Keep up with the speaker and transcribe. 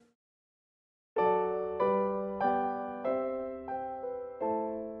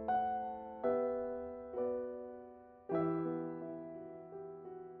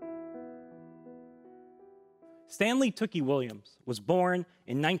Stanley Tookie Williams was born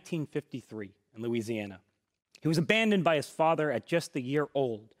in 1953 in Louisiana. He was abandoned by his father at just a year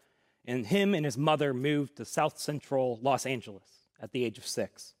old, and him and his mother moved to South Central Los Angeles at the age of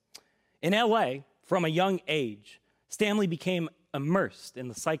 6. In LA, from a young age, Stanley became immersed in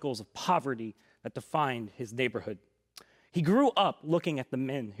the cycles of poverty that defined his neighborhood. He grew up looking at the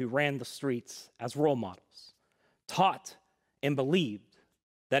men who ran the streets as role models, taught and believed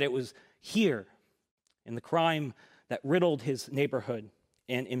that it was here in the crime that riddled his neighborhood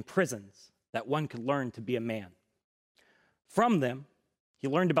and in prisons that one could learn to be a man. From them, he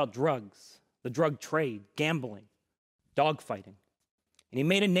learned about drugs, the drug trade, gambling, dogfighting, and he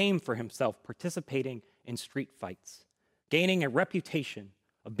made a name for himself participating in street fights, gaining a reputation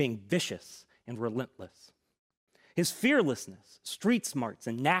of being vicious and relentless. His fearlessness, street smarts,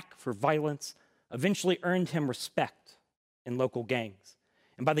 and knack for violence eventually earned him respect in local gangs.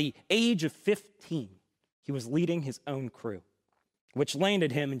 And by the age of 15, he was leading his own crew, which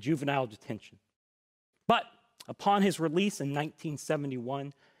landed him in juvenile detention. But upon his release in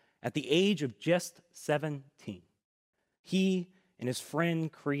 1971, at the age of just 17, he and his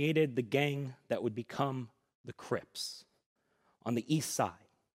friend created the gang that would become the Crips on the east side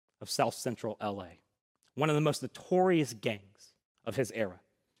of South Central LA, one of the most notorious gangs of his era.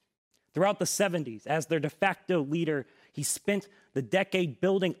 Throughout the 70s, as their de facto leader, he spent the decade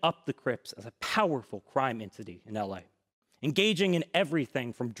building up the Crips as a powerful crime entity in LA, engaging in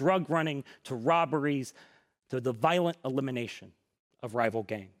everything from drug running to robberies to the violent elimination of rival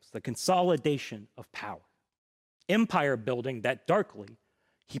gangs, the consolidation of power, empire building that darkly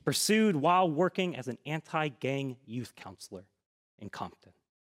he pursued while working as an anti-gang youth counselor in Compton.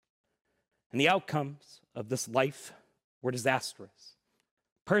 And the outcomes of this life were disastrous.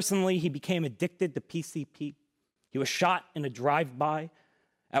 Personally, he became addicted to PCP. He was shot in a drive-by.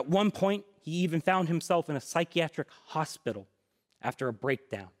 At one point, he even found himself in a psychiatric hospital after a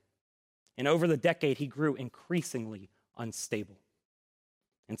breakdown. And over the decade, he grew increasingly unstable.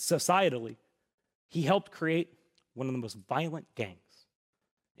 And societally, he helped create one of the most violent gangs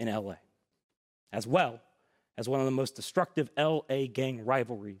in LA, as well as one of the most destructive LA gang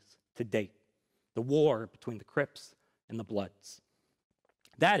rivalries to date, the war between the Crips and the Bloods.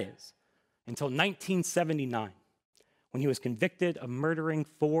 That is, until 1979, when he was convicted of murdering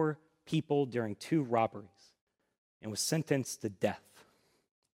 4 people during 2 robberies and was sentenced to death.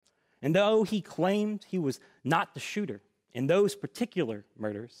 And though he claimed he was not the shooter in those particular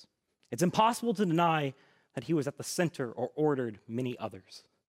murders, it's impossible to deny that he was at the center or ordered many others.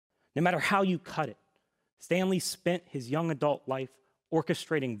 No matter how you cut it, Stanley spent his young adult life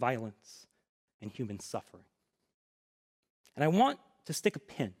orchestrating violence and human suffering. And I want to stick a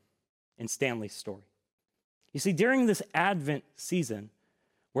pin in Stanley's story. You see, during this Advent season,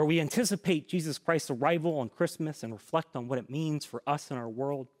 where we anticipate Jesus Christ's arrival on Christmas and reflect on what it means for us in our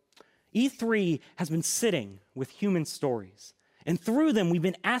world, E3 has been sitting with human stories. And through them, we've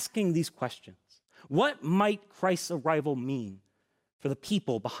been asking these questions. What might Christ's arrival mean for the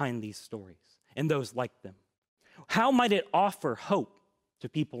people behind these stories and those like them? How might it offer hope to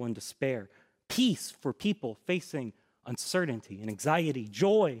people in despair, peace for people facing uncertainty and anxiety,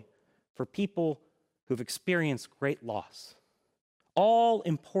 joy for people who've experienced great loss? All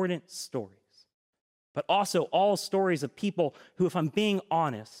important stories, but also all stories of people who, if I'm being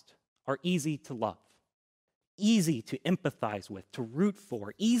honest, are easy to love, easy to empathize with, to root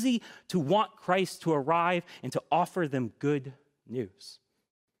for, easy to want Christ to arrive and to offer them good news.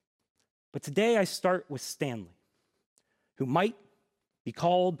 But today I start with Stanley, who might be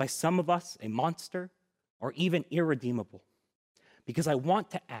called by some of us a monster or even irredeemable, because I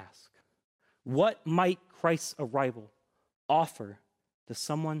want to ask, what might Christ's arrival offer to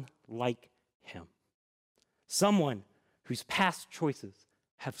someone like him? Someone whose past choices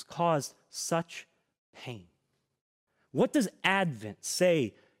have caused such pain. What does Advent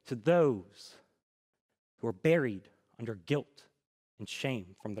say to those who are buried under guilt and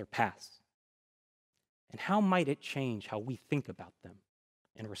shame from their past? And how might it change how we think about them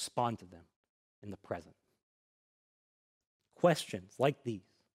and respond to them in the present? Questions like these.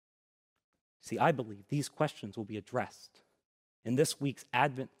 See, I believe these questions will be addressed in this week's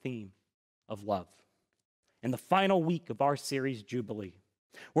Advent theme of love, in the final week of our series, Jubilee,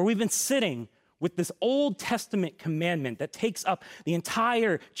 where we've been sitting with this Old Testament commandment that takes up the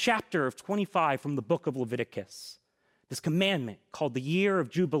entire chapter of 25 from the book of Leviticus. This commandment called the year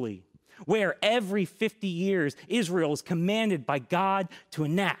of Jubilee, where every 50 years Israel is commanded by God to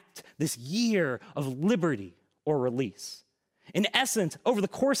enact this year of liberty or release. In essence, over the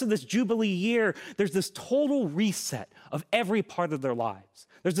course of this Jubilee year, there's this total reset of every part of their lives.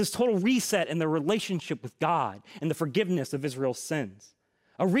 There's this total reset in their relationship with God and the forgiveness of Israel's sins.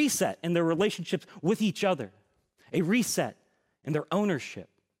 A reset in their relationships with each other. A reset in their ownership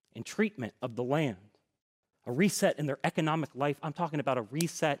and treatment of the land. A reset in their economic life. I'm talking about a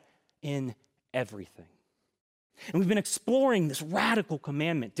reset in everything. And we've been exploring this radical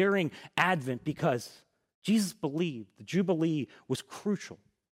commandment during Advent because Jesus believed the Jubilee was crucial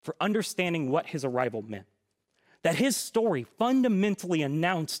for understanding what his arrival meant. That his story fundamentally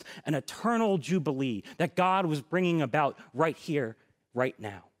announced an eternal Jubilee that God was bringing about right here, right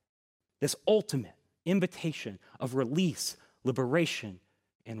now. This ultimate invitation of release, liberation,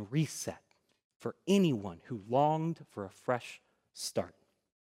 and reset for anyone who longed for a fresh start.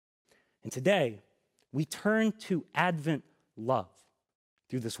 And today, we turn to Advent love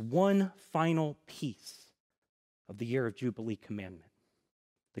through this one final piece of the year of Jubilee commandment.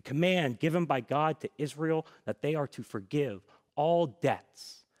 The command given by God to Israel that they are to forgive all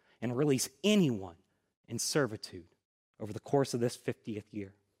debts and release anyone in servitude over the course of this 50th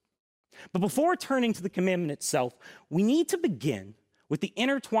year. But before turning to the commandment itself, we need to begin with the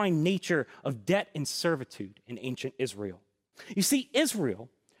intertwined nature of debt and servitude in ancient Israel. You see, Israel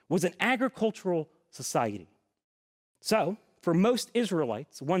was an agricultural society. So, for most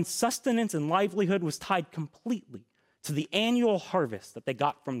Israelites, one's sustenance and livelihood was tied completely to the annual harvest that they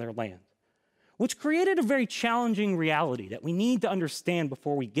got from their land, which created a very challenging reality that we need to understand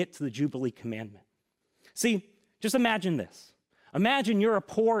before we get to the Jubilee commandment. See, just imagine this. Imagine you're a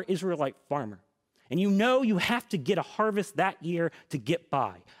poor Israelite farmer, and you know you have to get a harvest that year to get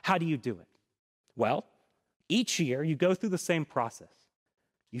by. How do you do it? Well, each year you go through the same process.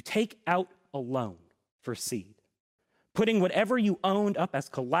 You take out a loan for seed, putting whatever you owned up as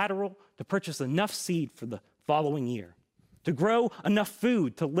collateral to purchase enough seed for the following year, to grow enough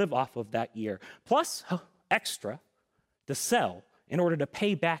food to live off of that year, plus extra to sell in order to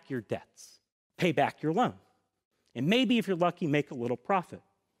pay back your debts, pay back your loan, and maybe, if you're lucky, make a little profit.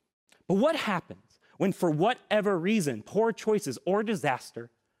 But what happens when, for whatever reason, poor choices or disaster,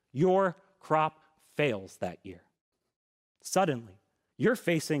 your crop fails that year? Suddenly, you're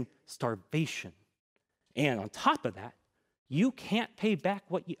facing starvation. And on top of that, you can't pay back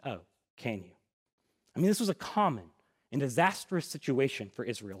what you owe, can you? I mean, this was a common and disastrous situation for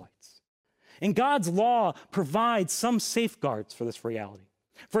Israelites. And God's law provides some safeguards for this reality.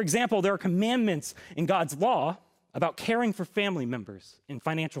 For example, there are commandments in God's law about caring for family members in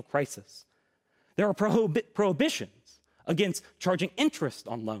financial crisis. There are prohibitions against charging interest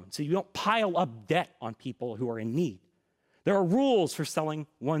on loans so you don't pile up debt on people who are in need. There are rules for selling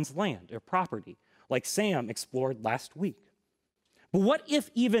one's land or property, like Sam explored last week. But what if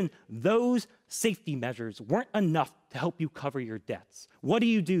even those safety measures weren't enough to help you cover your debts? What do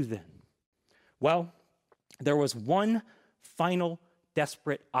you do then? Well, there was one final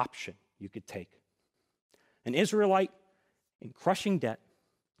desperate option you could take. An Israelite in crushing debt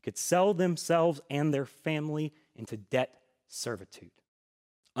could sell themselves and their family into debt servitude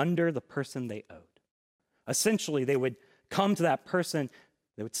under the person they owed. Essentially, they would come to that person,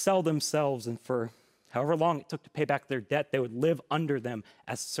 they would sell themselves, and for however long it took to pay back their debt, they would live under them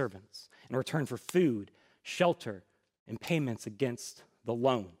as servants in return for food, shelter, and payments against the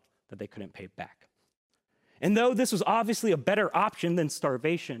loan that they couldn't pay back. And though this was obviously a better option than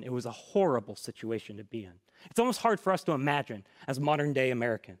starvation, it was a horrible situation to be in. It's almost hard for us to imagine as modern day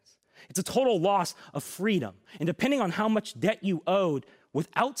Americans. It's a total loss of freedom. And depending on how much debt you owed,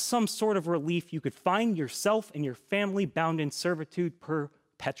 without some sort of relief, you could find yourself and your family bound in servitude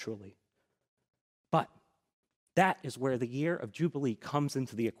perpetually. But that is where the year of Jubilee comes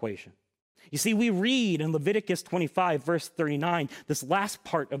into the equation. You see, we read in Leviticus 25, verse 39, this last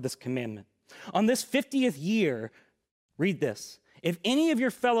part of this commandment. On this 50th year, read this. If any of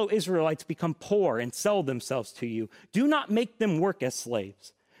your fellow Israelites become poor and sell themselves to you, do not make them work as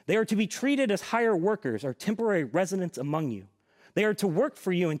slaves. They are to be treated as hired workers or temporary residents among you. They are to work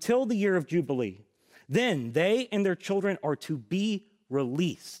for you until the year of Jubilee. Then they and their children are to be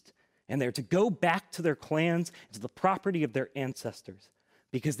released, and they're to go back to their clans and to the property of their ancestors.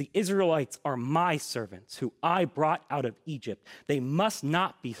 Because the Israelites are my servants, who I brought out of Egypt. They must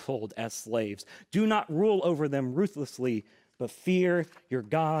not be sold as slaves. Do not rule over them ruthlessly, but fear your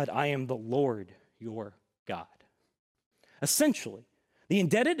God. I am the Lord your God. Essentially, the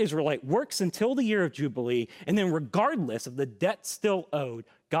indebted Israelite works until the year of Jubilee, and then regardless of the debt still owed,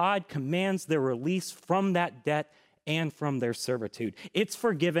 God commands their release from that debt and from their servitude. It's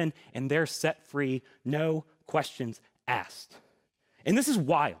forgiven, and they're set free, no questions asked. And this is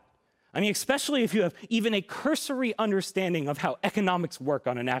wild. I mean, especially if you have even a cursory understanding of how economics work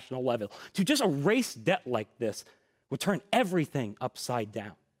on a national level. To just erase debt like this would turn everything upside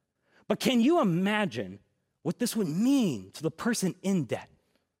down. But can you imagine what this would mean to the person in debt?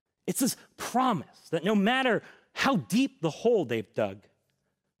 It's this promise that no matter how deep the hole they've dug,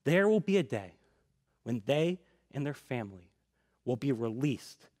 there will be a day when they and their family will be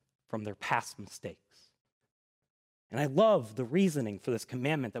released from their past mistakes. And I love the reasoning for this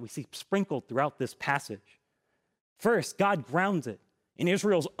commandment that we see sprinkled throughout this passage. First, God grounds it in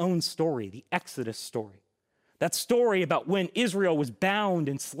Israel's own story, the Exodus story. That story about when Israel was bound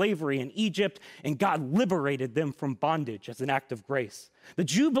in slavery in Egypt and God liberated them from bondage as an act of grace. The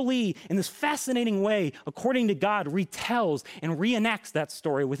Jubilee, in this fascinating way, according to God, retells and reenacts that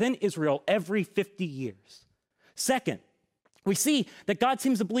story within Israel every 50 years. Second, we see that God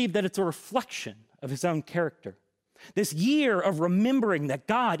seems to believe that it's a reflection of his own character. This year of remembering that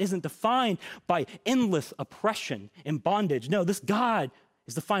God isn't defined by endless oppression and bondage. No, this God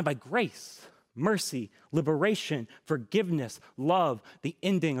is defined by grace, mercy, liberation, forgiveness, love, the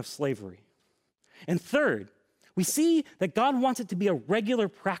ending of slavery. And third, we see that God wants it to be a regular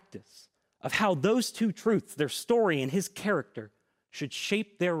practice of how those two truths, their story and his character, should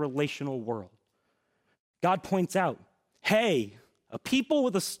shape their relational world. God points out, hey, a people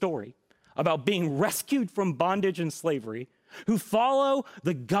with a story about being rescued from bondage and slavery, who follow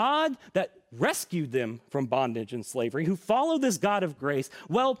the God that rescued them from bondage and slavery, who follow this God of grace,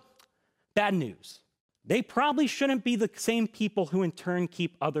 well, bad news. They probably shouldn't be the same people who in turn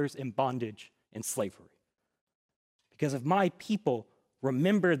keep others in bondage and slavery. Because if my people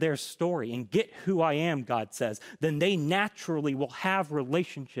remember their story and get who I am, God says, then they naturally will have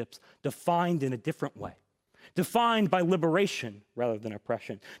relationships defined in a different way. Defined by liberation rather than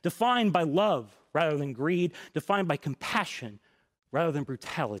oppression, defined by love rather than greed, defined by compassion rather than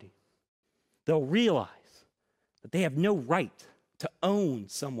brutality. They'll realize that they have no right to own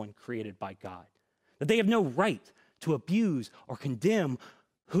someone created by God, that they have no right to abuse or condemn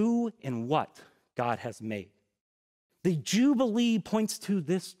who and what God has made. The Jubilee points to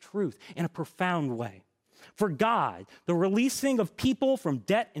this truth in a profound way. For God, the releasing of people from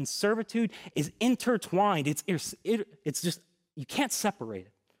debt and servitude is intertwined. It's just, you can't separate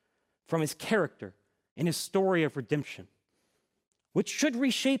it from his character and his story of redemption, which should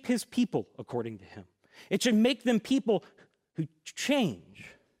reshape his people according to him. It should make them people who change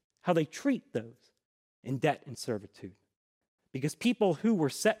how they treat those in debt and servitude. Because people who were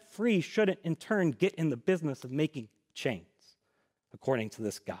set free shouldn't in turn get in the business of making chains, according to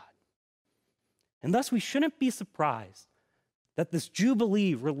this God. And thus, we shouldn't be surprised that this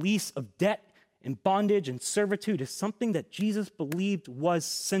Jubilee release of debt and bondage and servitude is something that Jesus believed was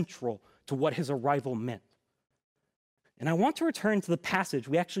central to what his arrival meant. And I want to return to the passage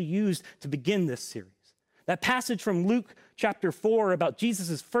we actually used to begin this series. That passage from Luke chapter 4 about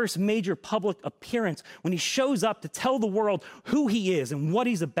Jesus' first major public appearance when he shows up to tell the world who he is and what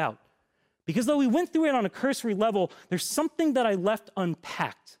he's about. Because though we went through it on a cursory level, there's something that I left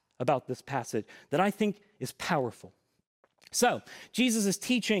unpacked about this passage that I think is powerful. So, Jesus is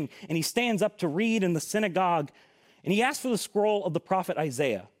teaching, and he stands up to read in the synagogue, and he asks for the scroll of the prophet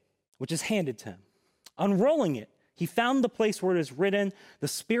Isaiah, which is handed to him. Unrolling it, he found the place where it is written, "The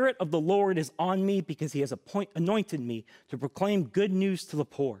Spirit of the Lord is on me because he has anointed me to proclaim good news to the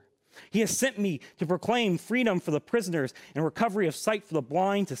poor. He has sent me to proclaim freedom for the prisoners and recovery of sight for the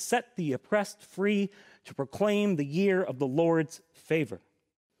blind, to set the oppressed free, to proclaim the year of the Lord's favor."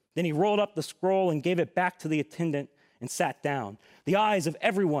 Then he rolled up the scroll and gave it back to the attendant and sat down. The eyes of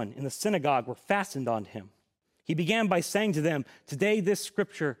everyone in the synagogue were fastened on him. He began by saying to them, "Today this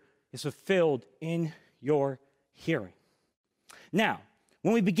scripture is fulfilled in your hearing." Now,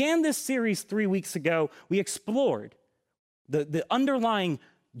 when we began this series 3 weeks ago, we explored the underlying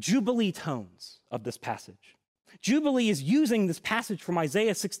Jubilee tones of this passage. Jubilee is using this passage from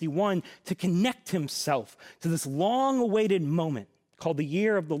Isaiah 61 to connect himself to this long-awaited moment called the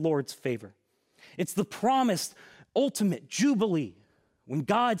year of the Lord's favor. It's the promised ultimate Jubilee when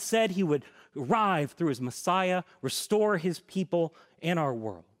God said he would arrive through his Messiah, restore his people and our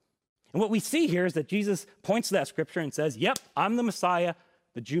world. And what we see here is that Jesus points to that scripture and says, yep, I'm the Messiah,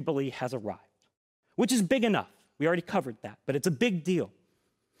 the Jubilee has arrived, which is big enough. We already covered that, but it's a big deal.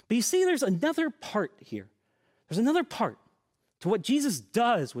 But you see, there's another part here. There's another part to what Jesus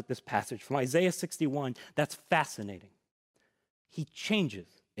does with this passage from Isaiah 61 that's fascinating. He changes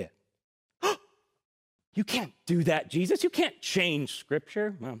it. You can't do that, Jesus. You can't change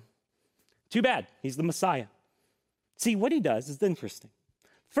scripture. Well, too bad. He's the Messiah. See, what he does is interesting.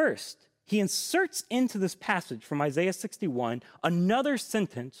 First, he inserts into this passage from Isaiah 61 another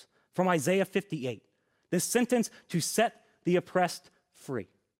sentence from Isaiah 58, this sentence to set the oppressed free.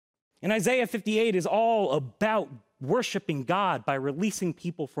 And Isaiah 58 is all about worshiping God by releasing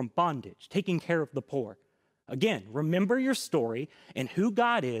people from bondage, taking care of the poor. Again, remember your story and who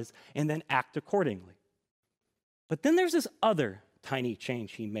God is, and then act accordingly. But then there's this other tiny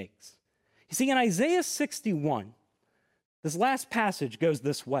change he makes. You see, in Isaiah 61, this last passage goes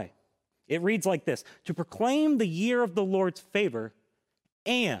this way. It reads like this: to proclaim the year of the Lord's favor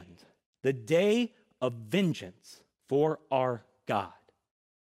and the day of vengeance for our God.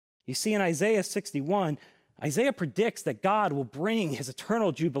 You see, in Isaiah 61, Isaiah predicts that God will bring his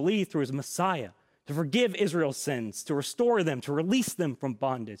eternal jubilee through his Messiah to forgive Israel's sins, to restore them, to release them from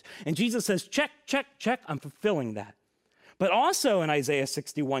bondage. And Jesus says, check, check, check, I'm fulfilling that. But also in Isaiah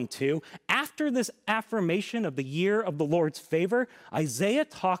 61:2, after this affirmation of the year of the Lord's favor, Isaiah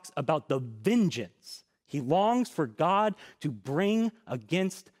talks about the vengeance he longs for God to bring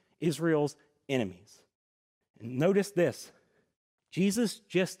against Israel's enemies. And notice this, Jesus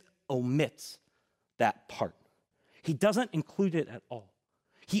just omits that part. He doesn't include it at all.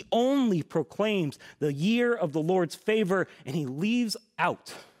 He only proclaims the year of the Lord's favor, and he leaves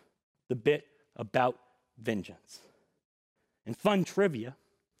out the bit about vengeance. And fun trivia,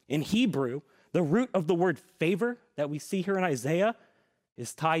 in Hebrew, the root of the word favor that we see here in Isaiah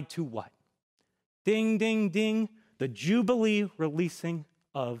is tied to what? Ding, ding, ding, the jubilee releasing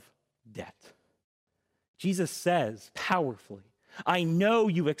of debt. Jesus says powerfully, I know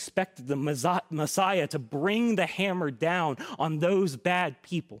you expected the Messiah to bring the hammer down on those bad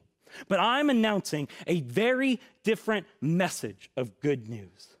people, but I'm announcing a very different message of good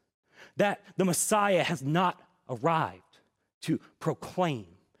news, that the Messiah has not arrived to proclaim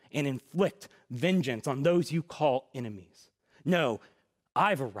and inflict vengeance on those you call enemies. No,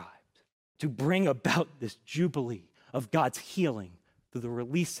 I've arrived to bring about this jubilee of God's healing through the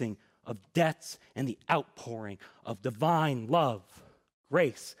releasing of debts and the outpouring of divine love,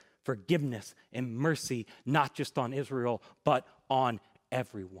 grace, forgiveness, and mercy, not just on Israel, but on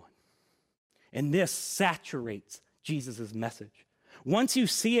everyone. And this saturates Jesus' message. Once you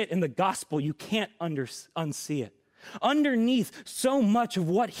see it in the gospel, you can't unsee it. Underneath so much of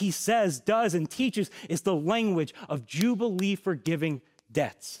what he says, does, and teaches is the language of jubilee forgiving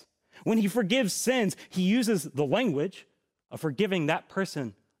debts. When he forgives sins, he uses the language of forgiving that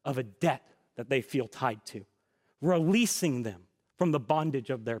person of a debt that they feel tied to, releasing them from the bondage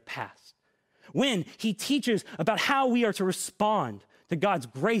of their past. When he teaches about how we are to respond to God's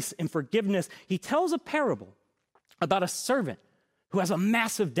grace and forgiveness, he tells a parable about a servant who has a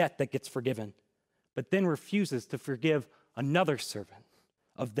massive debt that gets forgiven, but then refuses to forgive another servant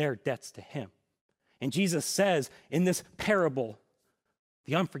of their debts to him. And Jesus says in this parable,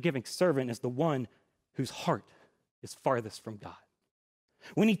 the unforgiving servant is the one whose heart is farthest from God.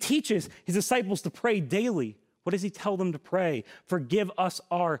 When he teaches his disciples to pray daily, what does he tell them to pray? Forgive us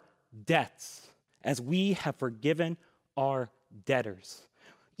our debts as we have forgiven our debtors.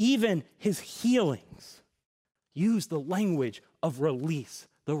 Even his healings use the language of release,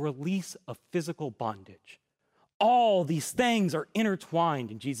 the release of physical bondage. All these things are intertwined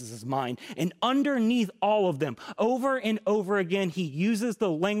in Jesus' mind, and underneath all of them, over and over again, he uses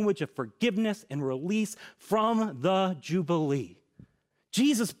the language of forgiveness and release from the Jubilee.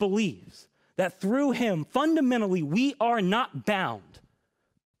 Jesus believes that through him, fundamentally, we are not bound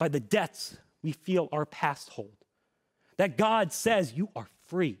by the debts we feel our past hold. That God says you are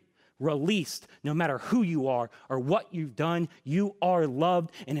free, released, no matter who you are or what you've done, you are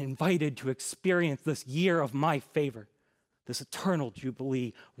loved and invited to experience this year of my favor, this eternal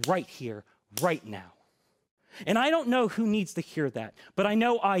jubilee right here, right now. And I don't know who needs to hear that, but I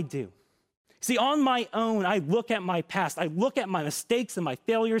know I do. See, on my own, I look at my past, I look at my mistakes and my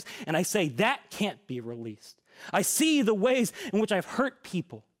failures, and I say, that can't be released. I see the ways in which I've hurt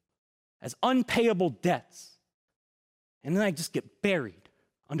people as unpayable debts, and then I just get buried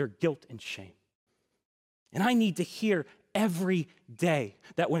under guilt and shame. And I need to hear every day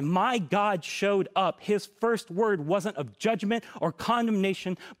that when my God showed up, his first word wasn't of judgment or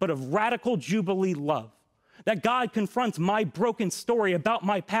condemnation, but of radical jubilee love. That God confronts my broken story about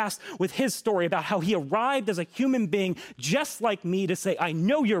my past with his story about how he arrived as a human being just like me to say, I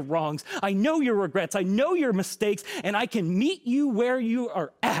know your wrongs, I know your regrets, I know your mistakes, and I can meet you where you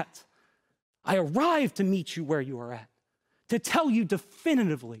are at. I arrived to meet you where you are at, to tell you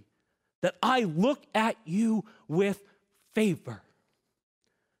definitively that I look at you with favor,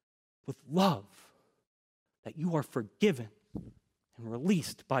 with love, that you are forgiven and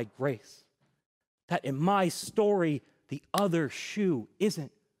released by grace. That in my story, the other shoe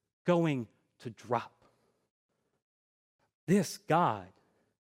isn't going to drop. This God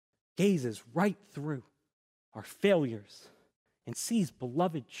gazes right through our failures and sees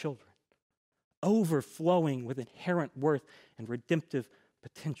beloved children overflowing with inherent worth and redemptive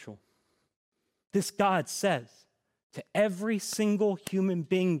potential. This God says to every single human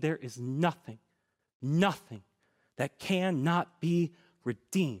being, there is nothing that cannot be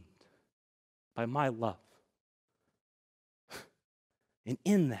redeemed by my love. And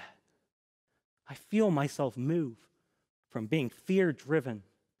in that, I feel myself move from being fear-driven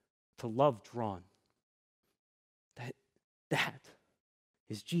to love-drawn. That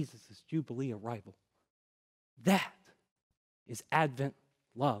is Jesus' Jubilee arrival. That is Advent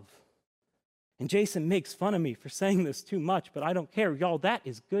love. And Jason makes fun of me for saying this too much, but I don't care. Y'all, that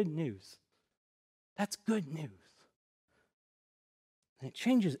is good news. That's good news. And it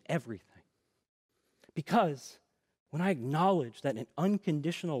changes everything. Because when I acknowledge that in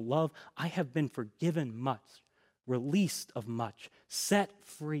unconditional love, I have been forgiven much, released of much, set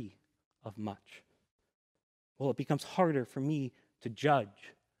free of much, well, it becomes harder for me to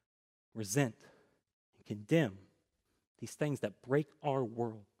judge, resent, and condemn these things that break our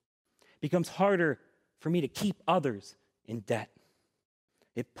world. It becomes harder for me to keep others in debt.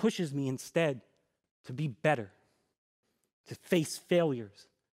 It pushes me instead to be better, to face failures,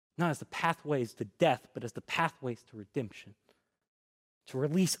 not as the pathways to death, but as the pathways to redemption, to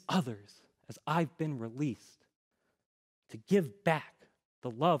release others as I've been released, to give back the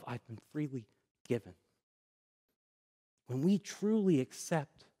love I've been freely given. When we truly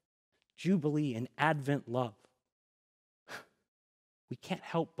accept Jubilee and Advent love, we can't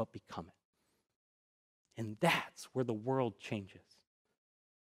help but become it. And that's where the world changes.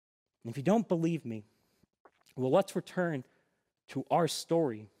 And if you don't believe me, well, let's return to our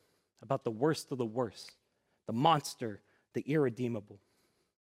story about the worst of the worst, the monster, the irredeemable.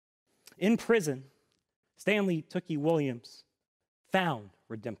 In prison, Stanley Tookie Williams found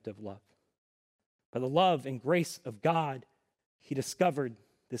redemptive love. By the love and grace of God, he discovered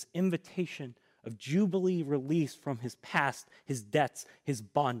this invitation of Jubilee release from his past, his debts, his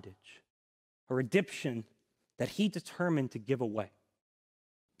bondage, a redemption that he determined to give away.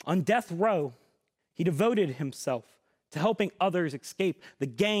 On death row, he devoted himself to helping others escape the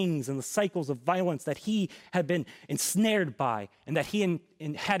gangs and the cycles of violence that he had been ensnared by and that he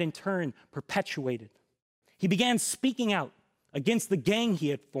had in turn perpetuated. He began speaking out against the gang he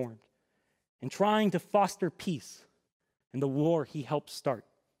had formed and trying to foster peace in the war he helped start.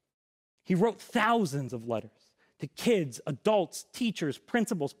 He wrote thousands of letters to kids, adults, teachers,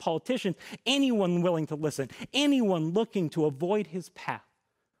 principals, politicians, anyone willing to listen, anyone looking to avoid his path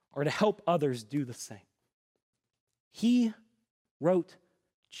or to help others do the same. He wrote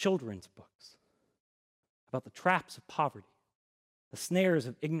children's books about the traps of poverty, the snares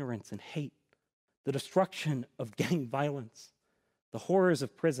of ignorance and hate, the destruction of gang violence, the horrors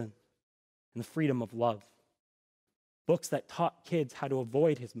of prison, and the freedom of love. Books that taught kids how to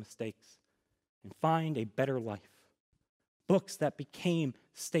avoid his mistakes and find a better life. Books that became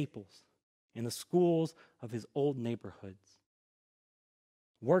staples in the schools of his old neighborhoods.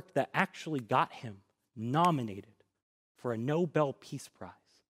 Work that actually got him nominated for a Nobel Peace Prize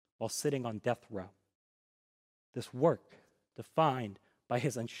while sitting on death row. This work defined by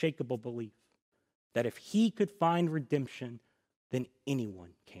his unshakable belief that if he could find redemption, then anyone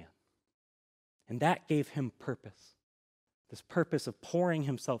can. And that gave him purpose, this purpose of pouring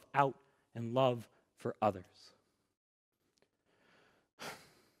himself out in love for others.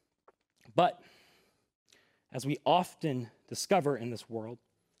 But as we often discover in this world,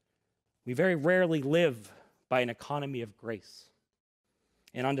 we very rarely live by an economy of grace.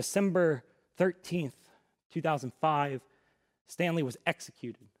 And on December 13th, 2005, Stanley was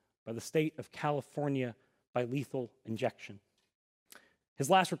executed by the state of California by lethal injection. His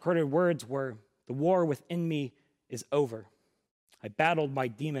last recorded words were, "The war within me is over. I battled my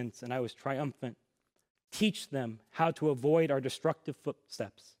demons and I was triumphant. Teach them how to avoid our destructive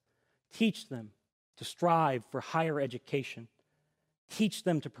footsteps. Teach them to strive for higher education. Teach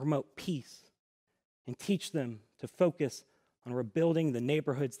them to promote peace. And teach them to focus on rebuilding the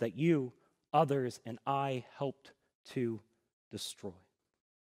neighborhoods that you, others, and I helped to destroy."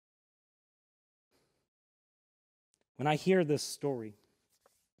 When I hear this story,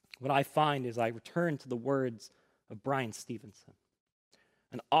 what I find is I return to the words of Bryan Stevenson,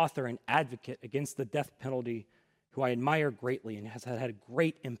 an author and advocate against the death penalty who I admire greatly and has had a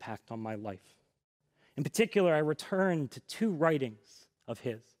great impact on my life. In particular, I return to two writings of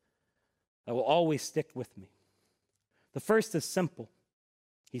his that will always stick with me. The first is simple.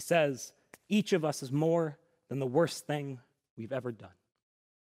 He says, "Each of us is more than the worst thing we've ever done."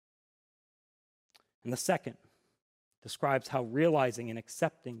 And the second describes how realizing and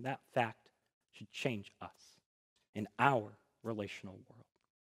accepting that fact should change us in our relational world.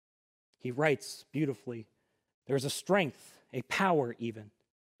 He writes beautifully, there's a strength, a power even,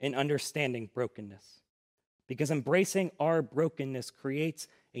 in understanding brokenness, because embracing our brokenness creates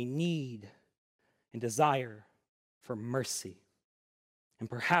a need and desire for mercy, and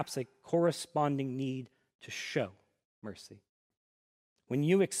perhaps a corresponding need to show mercy. When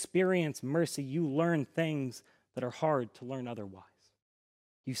you experience mercy, you learn things that are hard to learn otherwise.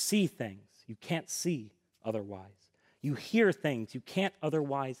 You see things you can't see otherwise. You hear things you can't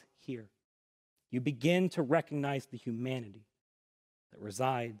otherwise hear. You begin to recognize the humanity that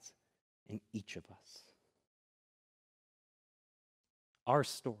resides in each of us. Our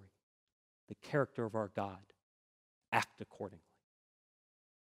story, the character of our God, act accordingly.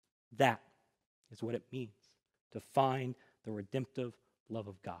 That is what it means to find the redemptive love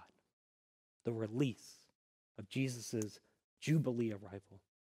of God, the release of Jesus' Jubilee arrival.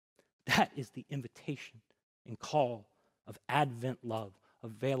 That is the invitation and call of Advent love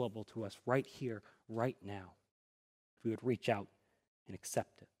available to us right here, right now, if we would reach out and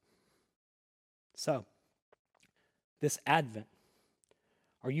accept it. So, this Advent,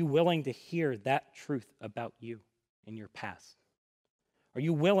 are you willing to hear that truth about you and your past? Are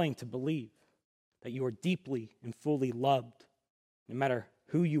you willing to believe that you are deeply and fully loved, no matter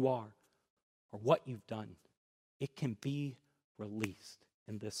who you are or what you've done? It can be released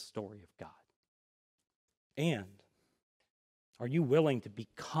in this story of God. And are you willing to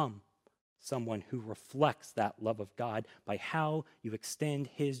become someone who reflects that love of God by how you extend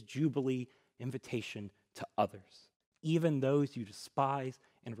his Jubilee invitation to others, even those you despise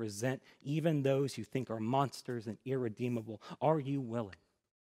and resent, even those you think are monsters and irredeemable? Are you willing?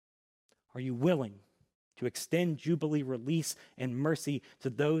 Are you willing to extend Jubilee release and mercy to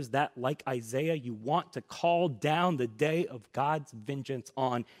those that, like Isaiah, you want to call down the day of God's vengeance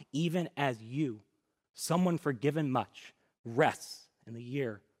on, even as you, someone forgiven much, rests in the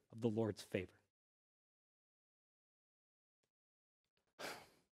year of the Lord's favor?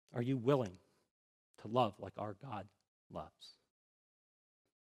 Are you willing to love like our God loves?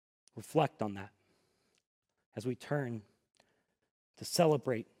 Reflect on that as we turn to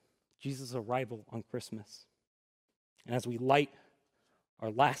celebrate Jesus' arrival on Christmas. And as we light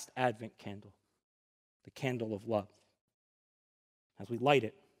our last Advent candle, the candle of love, as we light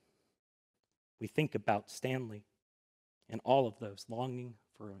it, we think about Stanley and all of those longing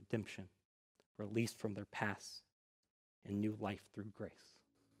for redemption, released from their past, and new life through grace.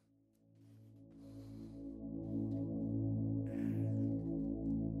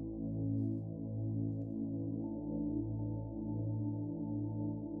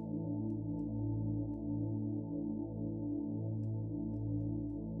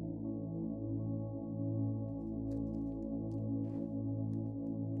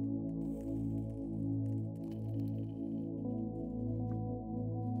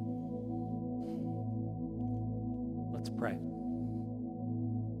 Let's pray.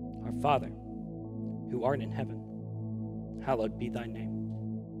 Our Father, who art in heaven, hallowed be thy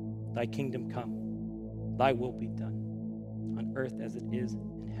name. Thy kingdom come, thy will be done, on earth as it is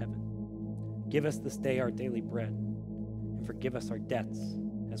in heaven. Give us this day our daily bread, and forgive us our debts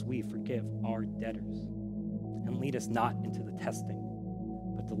as we forgive our debtors. And lead us not into the testing,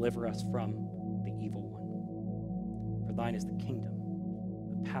 but deliver us from the evil one. For thine is the kingdom,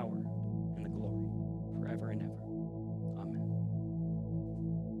 the power,